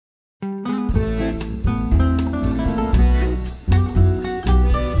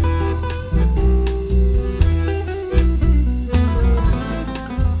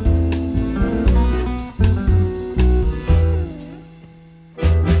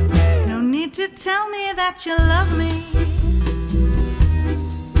need to tell me that you love me.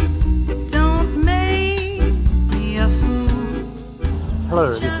 Don't make me a fool.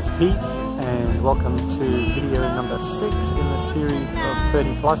 Hello, this is Pete, and welcome to video number 6 in the series of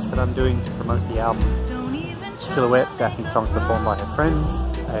 30 plus that I'm doing to promote the album Silhouette, Dafni songs performed by her friends,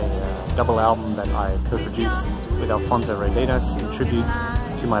 a double album that I co-produced with Alfonso Rodenas in tribute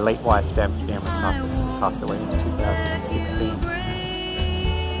to my late wife Dafni, who passed away in 2016.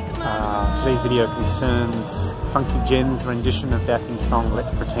 Today's video concerns Funkygenn's rendition of Dafni's song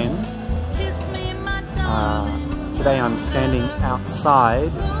Let's Pretend. Today I'm standing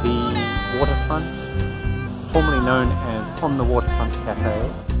outside the waterfront, formerly known as On the Waterfront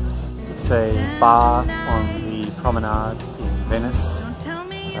Cafe. It's a bar on the promenade in Venice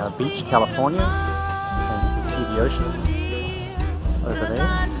Beach, California, and you can see the ocean over there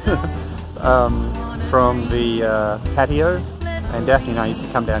from the patio. And Dafni and I used to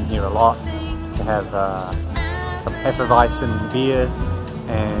come down here a lot to have some Hefeweizen beer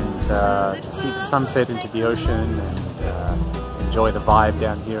and to see the sunset into the ocean and enjoy the vibe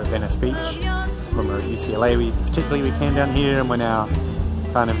down here at Venice Beach. When we were at UCLA, we came down here, and when our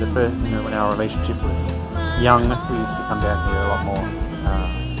when our relationship was young, we used to come down here a lot more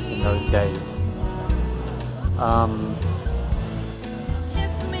in those days.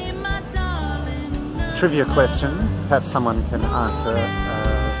 Trivia question, perhaps someone can answer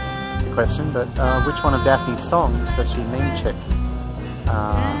the question, but which one of Dafni's songs does she name check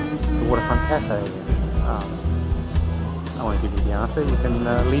the Waterfront Cafe? I won't give you the answer. You can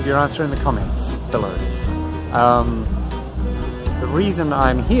leave your answer in the comments below. The reason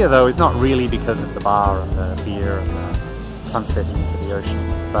I'm here though is not really because of the bar and the beer and the sunsetting into the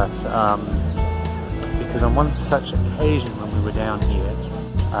ocean, but because on one such occasion when we were down here,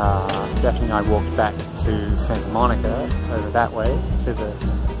 Dafni and I walked back to Santa Monica, over that way, to the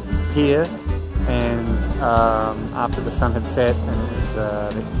pier, and after the sun had set, and it was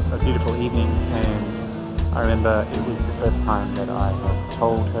a beautiful evening, and I remember it was the first time that I had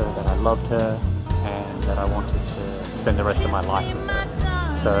told her that I loved her and that I wanted to spend the rest of my life with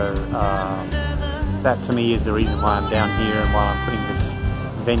her. So that to me is the reason why I'm down here and why I'm putting this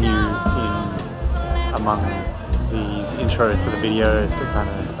venue in among these intros to the videos to kind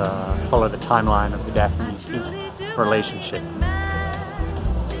of follow the timeline of the Dafni relationship.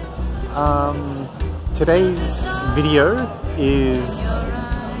 Today's video is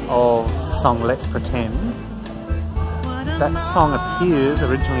of the song Let's Pretend. That song appears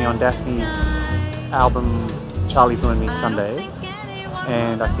originally on Dafni's album Charlie's Lonely Sunday,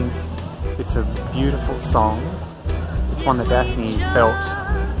 and I think it's a beautiful song. It's one that Dafni felt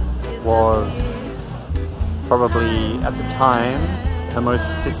was probably at the time her most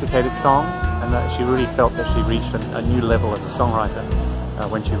sophisticated song, and that she really felt that she reached a new level as a songwriter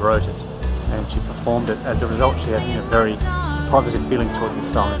when she wrote it, and she performed it. As a result, she had very positive feelings towards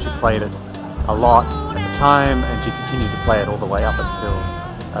this song, and she played it a lot at the time, and she continued to play it all the way up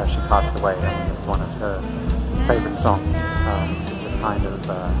until she passed away. It's one of her favorite songs. It's a kind of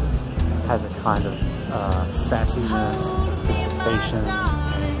has a kind of sassiness and sophistication,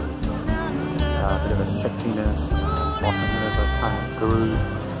 a bit of a sexiness, also a bit of a kind of groove.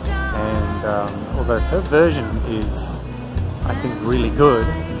 And although her version is, I think, really good,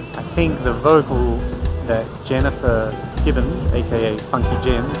 I think the vocal that Jennifer Gibbons, aka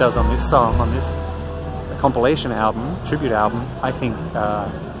Funkyjenn, does on this song, on this compilation album, tribute album, I think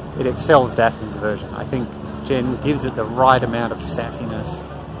it excels Dafni's version. I think Jen gives it the right amount of sassiness,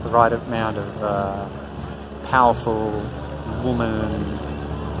 the right amount of powerful woman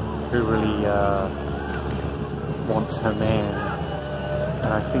who really wants her man,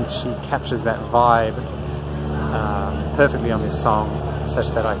 and I think she captures that vibe perfectly on this song, such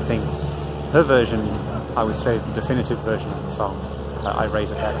that I think her version, I would say, is the definitive version of the song. I rate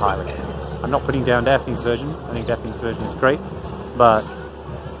it that highly. I'm not putting down Dafni's version. I think Dafni's version is great, but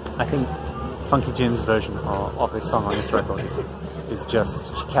I think Funkygenn's version of this song on this record is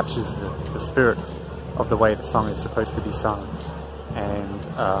just, she captures the spirit of the way the song is supposed to be sung. And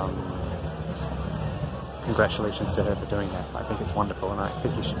congratulations to her for doing that. I think it's wonderful, and I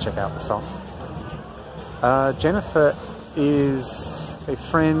think you should check out the song. Jennifer is a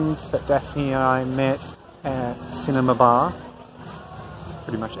friend that Dafni and I met at Cinema Bar.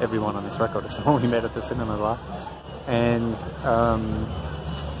 Pretty much everyone on this record is someone we met at the Cinema Bar. And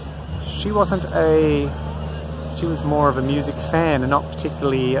she was more of a music fan and not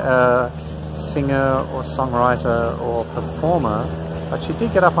particularly a singer or songwriter or performer, but she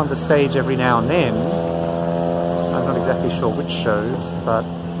did get up on the stage every now and then. I'm not exactly sure which shows, but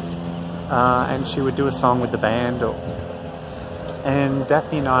and she would do a song with the band, and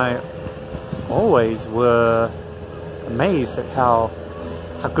Dafni and I always were amazed at how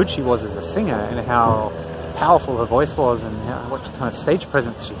good she was as a singer and how powerful her voice was and what kind of stage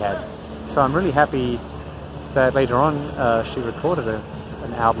presence she had. So I'm really happy that later on she recorded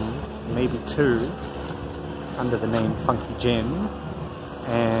an album, maybe 2, under the name Funkyjenn,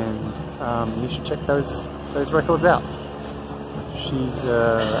 and you should check those records out. She's,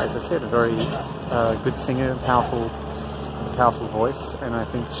 as I said, a very good singer, powerful voice, and I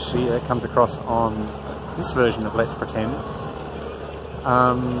think she comes across on this version of Let's Pretend.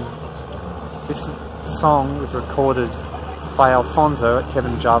 This song was recorded by Alfonso at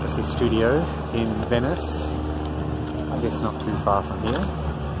Kevin Jarvis's studio in Venice, I guess not too far from here,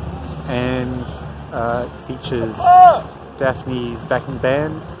 and it features Dafni's backing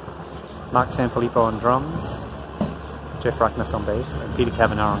band, Mark Sanfilippo on drums, Jeff Ruckness on bass, and Peter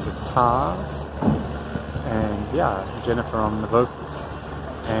Kavanagh on guitars, and yeah, Jennifer on the vocals.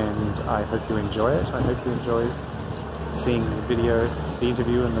 And I hope you enjoy it. I hope you enjoy seeing the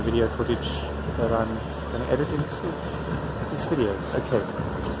interview and the video footage that I'm going to edit into this video. Okay,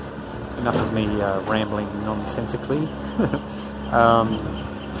 enough of me rambling nonsensically.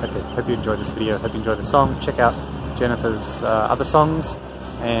 Okay, hope you enjoyed this video, hope you enjoyed the song. Check out Jennifer's other songs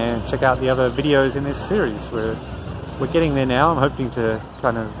and check out the other videos in this series. We're getting there now. I'm hoping to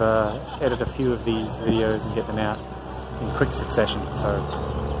kind of edit a few of these videos and get them out in quick succession. So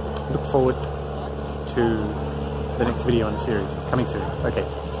look forward to the next video in the series, coming soon. Okay,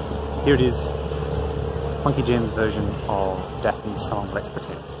 here it is, Funkygenn's version of Dafni's song Let's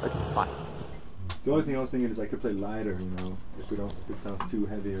Pretend. Okay, bye. The only thing I was thinking is I could play lighter, you know, if it sounds too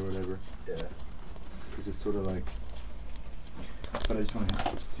heavy or whatever. Yeah. Because it's sort of like, but I just want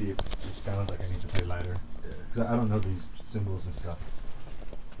to see if it sounds like I need to play lighter. Because I don't know these symbols and stuff.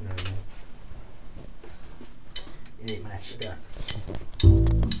 You know what I mean? It ain't my stuff.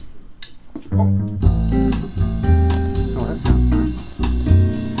 Oh, that sounds nice.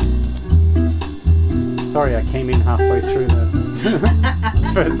 Sorry, I came in halfway through the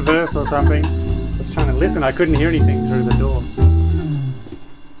first verse or something. I was trying to listen, I couldn't hear anything through the door.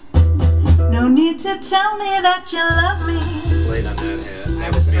 No need to tell me that you love me. It's late on that head. I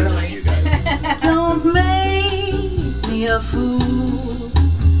was early. You guys. Don't make me a fool.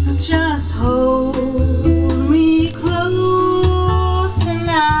 Just hold me close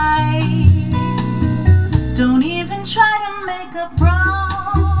tonight. Don't even try to make a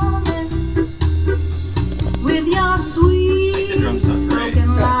promise with your sweet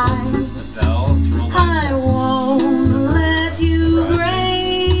spoken lies. I won't let you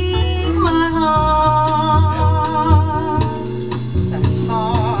break my heart.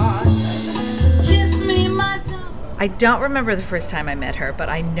 Kiss me, my darling. I don't remember the first time I met her, but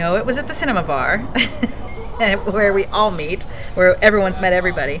I know it was at the cinema bar where we all meet, where everyone's met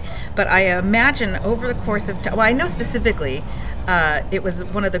everybody. But I imagine over the course of time, well, I know specifically it was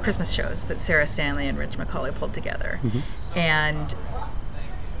one of the Christmas shows that Sarah Stanley and Rich McCauley pulled together. And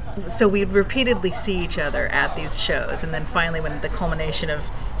so we'd repeatedly see each other at these shows, and then finally when the culmination of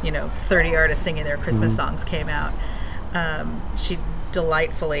 30 artists singing their Christmas songs came out, she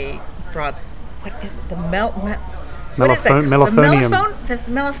delightfully brought, what is it, the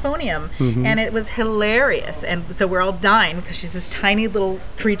mellophonium, and it was hilarious. And so we're all dying because she's this tiny little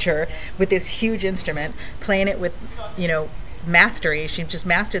creature with this huge instrument, playing it with mastery. She just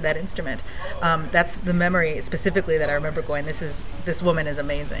mastered that instrument. That's the memory specifically that I remember going, this woman is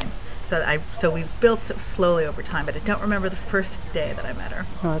amazing. So we've built slowly over time, but I don't remember the first day that I met her.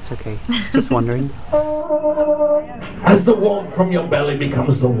 Oh, that's okay. Just wondering. As the warmth from your belly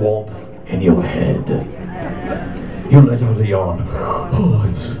becomes the warmth in your head, you let out a yawn. Oh,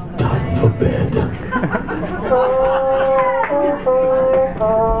 it's time for bed.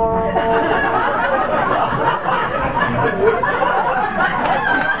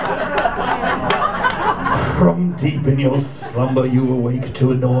 From deep in your slumber you awake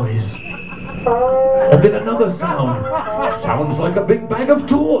to a noise. And then another sound. Sounds like a big bag of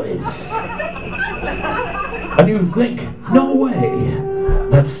toys. And you think, no way,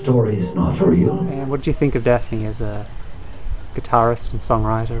 that story is not real. And what did you think of Dafni as a guitarist and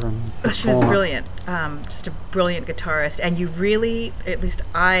songwriter and performer? She was brilliant, just a brilliant guitarist. And you really, at least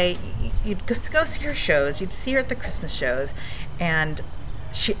you'd go see her shows, you'd see her at the Christmas shows, and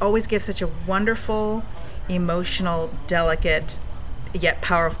she always gave such a wonderful, emotional, delicate, yet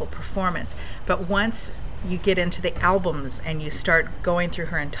powerful performance. But once you get into the albums and you start going through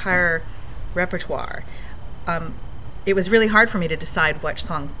her entire repertoire, it was really hard for me to decide which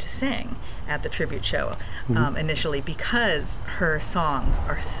song to sing at the tribute show initially, because her songs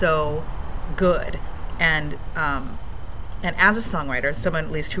are so good, and and as a songwriter, someone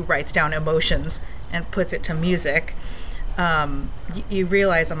at least who writes down emotions and puts it to music, you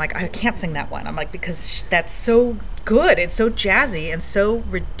realize, I'm like, I can't sing that one. I'm like, because that's so good. It's so jazzy and so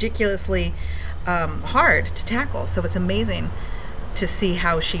ridiculously hard to tackle. So it's amazing to see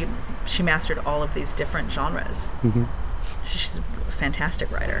how she mastered all of these different genres. Mm-hmm. So she's a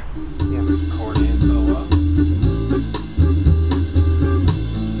fantastic writer. Yeah. Accordion solo.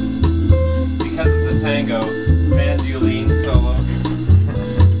 Because it's a tango, mandolin solo.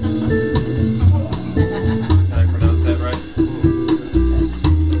 Did I pronounce that right?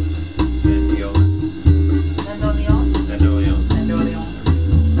 Mandolin.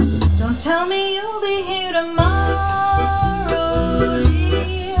 Don't tell me you'll be here tomorrow,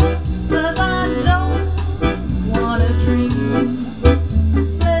 dear, 'cause I don't wanna dream.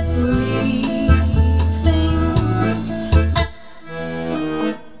 Let's leave things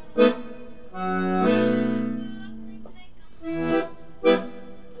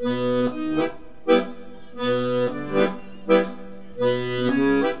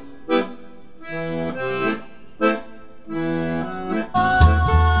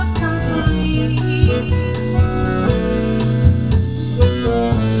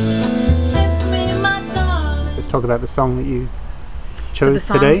Talk about the song that you chose So the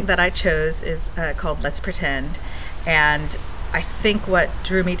song today. that I chose is called Let's Pretend. And I think what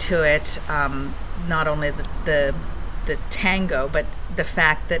drew me to it, not only the tango, but the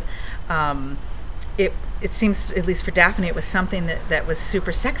fact that it seems, at least for Dafni, it was something that was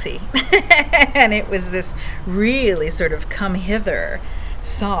super sexy. And it was this really sort of come hither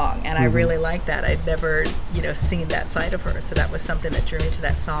song, and I really liked that. I'd never seen that side of her, so that was something that drew me to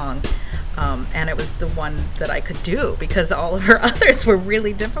that song. And it was the one that I could do, because all of her others were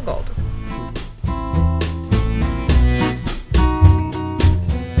really difficult.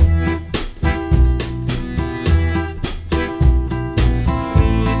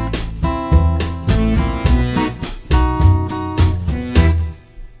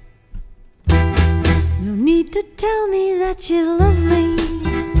 No need to tell me that you love me.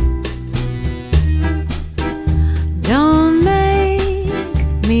 Don't make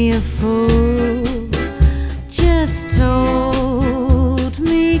me a fool. Just hold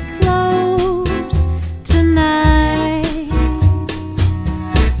me close tonight.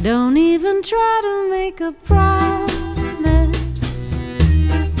 Don't even try to make a promise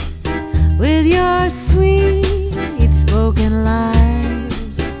with your sweet spoken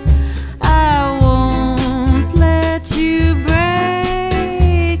lies. I won't let you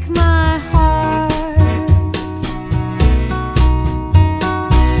break my heart.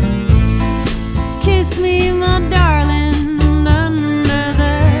 Kiss me, my darling, under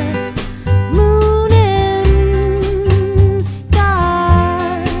the moon and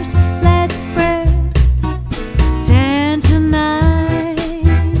stars. Let's pretend tonight.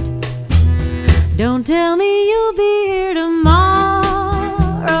 Don't tell me you'll be here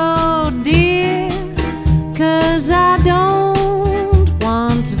tomorrow, dear, 'cause I don't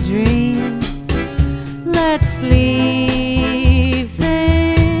want to dream. Let's leave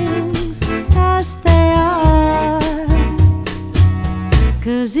things as they are,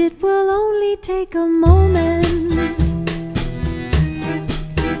 'cause it will only take a moment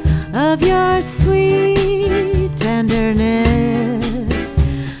of your sweet tenderness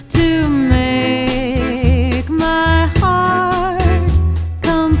to make my heart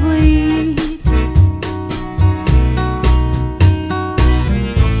complete.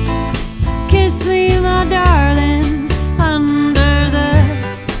 Kiss me, my darling, under the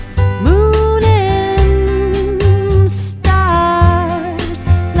moon and stars.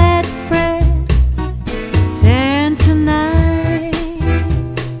 Let's pretend tonight.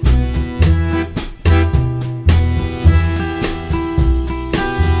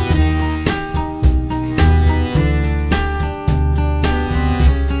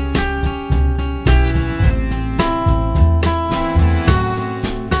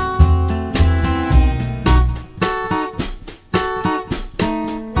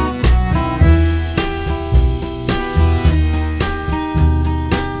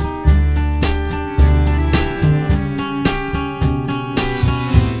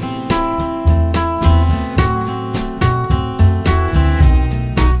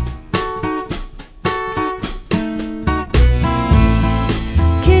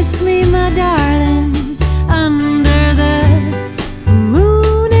 Kiss me, my darling, under the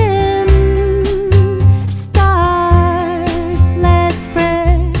moon and stars. Let's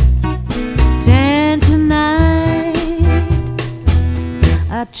pretend tonight.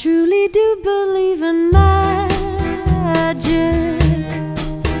 I truly do believe in magic,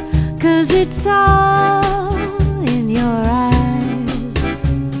 'cause it's all in your eyes.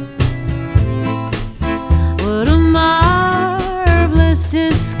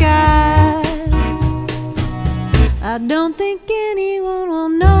 disguise. I don't think anyone will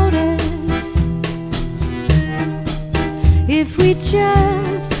notice if we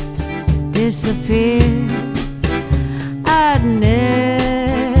just disappear. I'd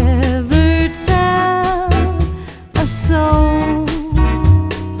never tell a soul.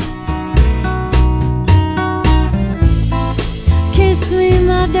 Kiss me,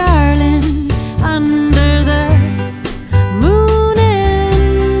 my darling, under the moon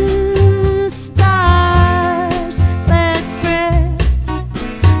and stars. Let's pretend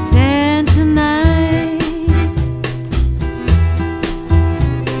tonight.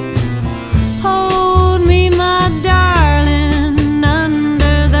 Hold me, my darling,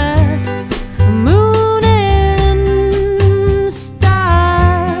 under the moon and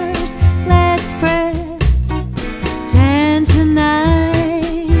stars. Let's pretend tonight.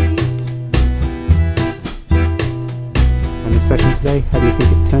 And the session today, how do you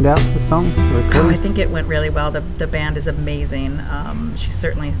think it turned out, the song, the Oh, I recording? think it went really well. The band is amazing. She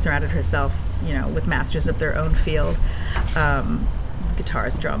certainly surrounded herself, with masters of their own field.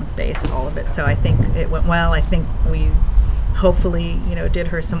 Guitars, drums, bass, all of it. So I think it went well. I think we hopefully, did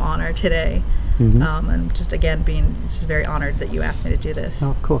her some honor today. And just again, being just very honored that you asked me to do this.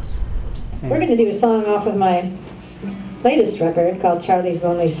 Oh, of course. We're going to do a song off of my latest record called Charlie's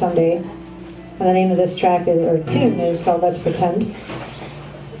Lonely Sunday. And the name of this track or tune is called Let's Pretend.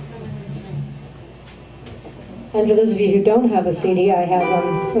 And for those of you who don't have a CD, I have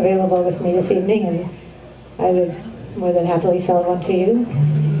one available with me this evening, and I would more than happily sell one to you.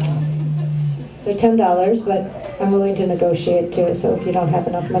 They're $10, but I'm willing to negotiate too, so if you don't have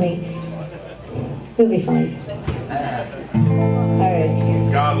enough money, you'll be fine. All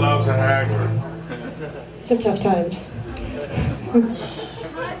right. God loves a haggler. Some tough times.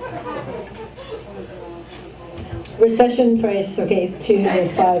 Recession price, okay, $2 to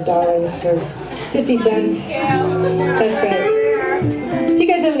 $5 for 50 cents. That's right. If you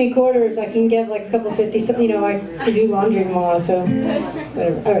guys have any quarters, I can get like a couple 50 cents. I could do laundry tomorrow, so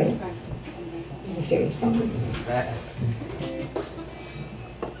whatever. All right. This is a serious song.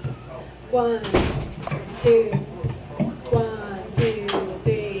 1, 2, 1, 2,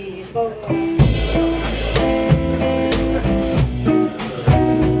 3, 4.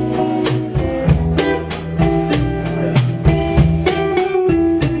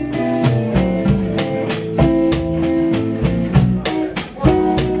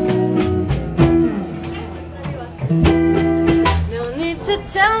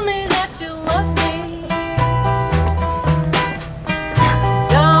 Tell me that you love me.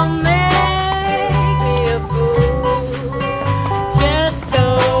 Don't make me a fool. Just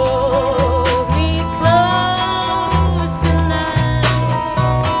hold me close tonight.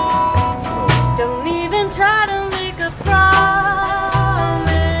 Don't even try to make a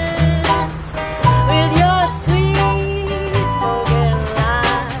promise with your sweet spoken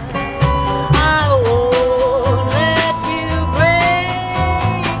lies. I won't let you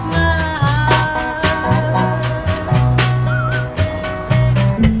break my heart.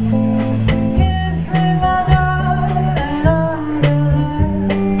 Kiss me, my darling, under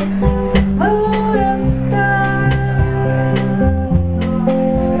the moon and stars.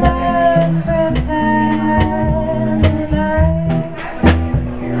 Let's pretend tonight.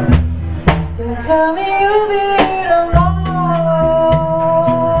 Don't tell me you'll be alone,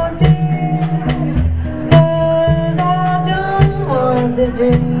 dear, 'cause I don't want to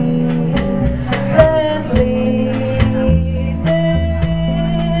dream. Let's leave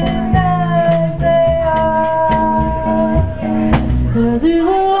things as they are, 'cause it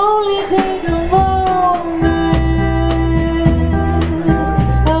will only take a moment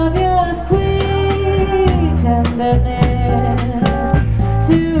of your sweet tenderness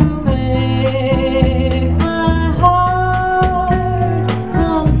to make my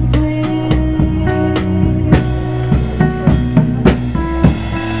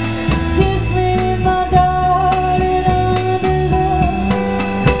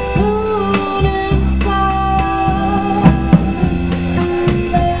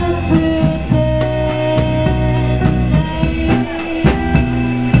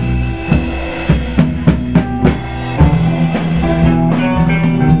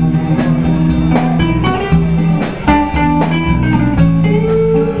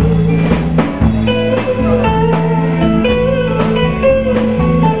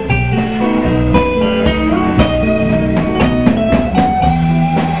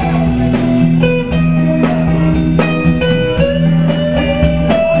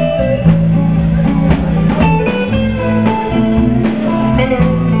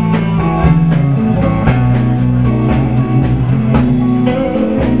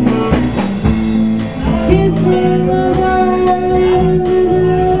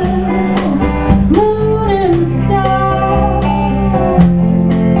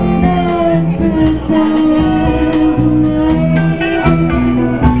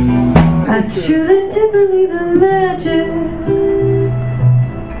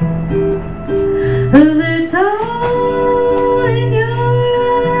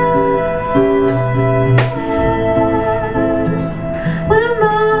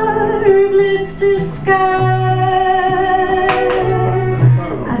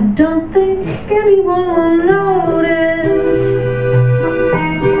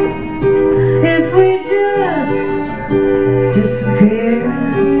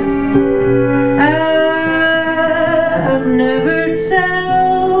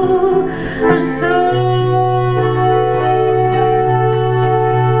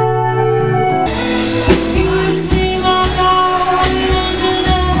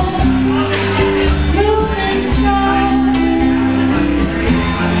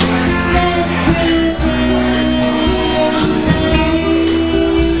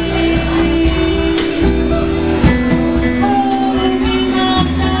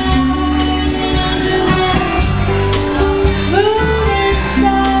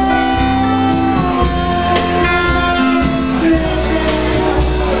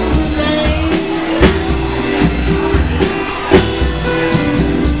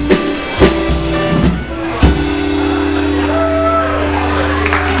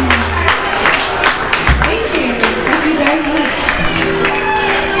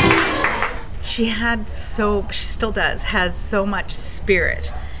she still does, has so much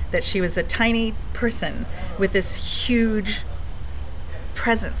spirit, that she was a tiny person with this huge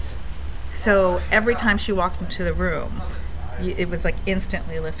presence. So every time she walked into the room, it was like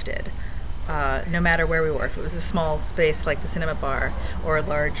instantly lifted, no matter where we were. If it was a small space like the cinema bar or a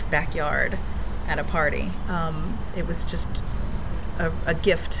large backyard at a party, it was just a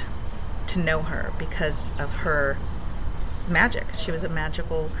gift to know her because of her magic. She was a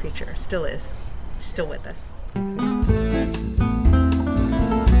magical creature, still is, still with us.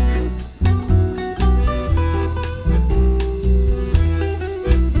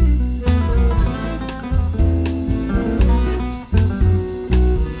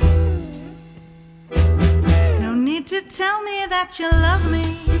 No need to tell me that you love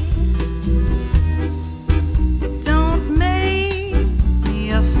me. Don't make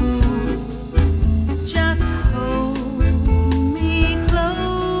me a fool. Just hold me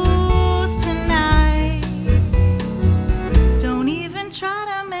close tonight. Don't even try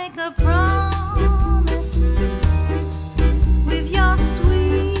to make a promise with your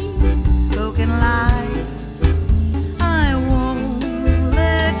sweet spoken lies. I won't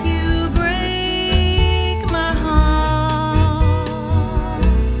let you break my heart.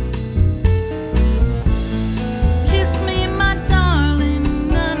 Kiss me, my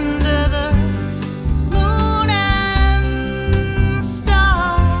darling, under the moon and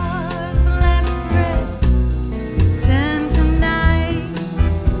stars. Let's pretend tonight.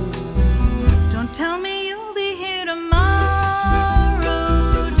 Don't tell me you'll be here tomorrow,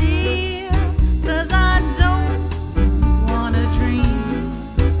 dear, 'cause I don't wanna dream.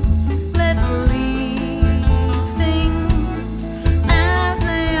 Let's leave things as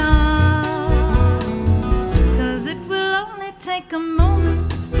they are, 'cause it will only take a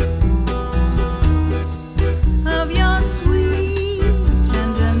moment of your sweet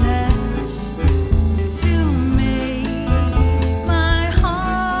tenderness to make my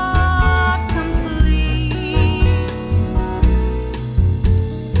heart complete.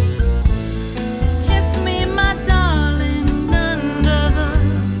 Kiss me, my darling, under the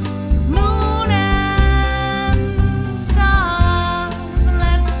moon and stars.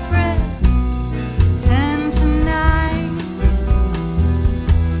 Let's pretend tonight.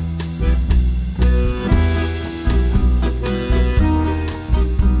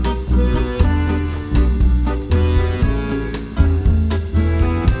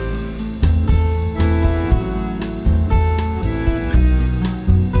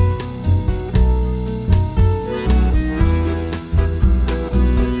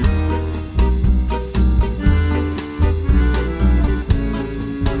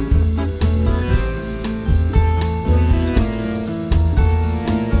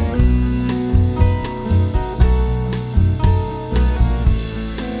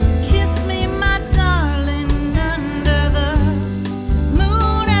 Kiss me, my darling, under the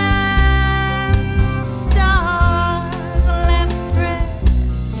moon and stars. Let's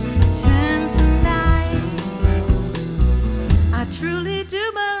pretend tonight. I truly do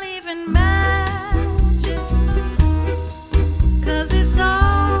believe in magic.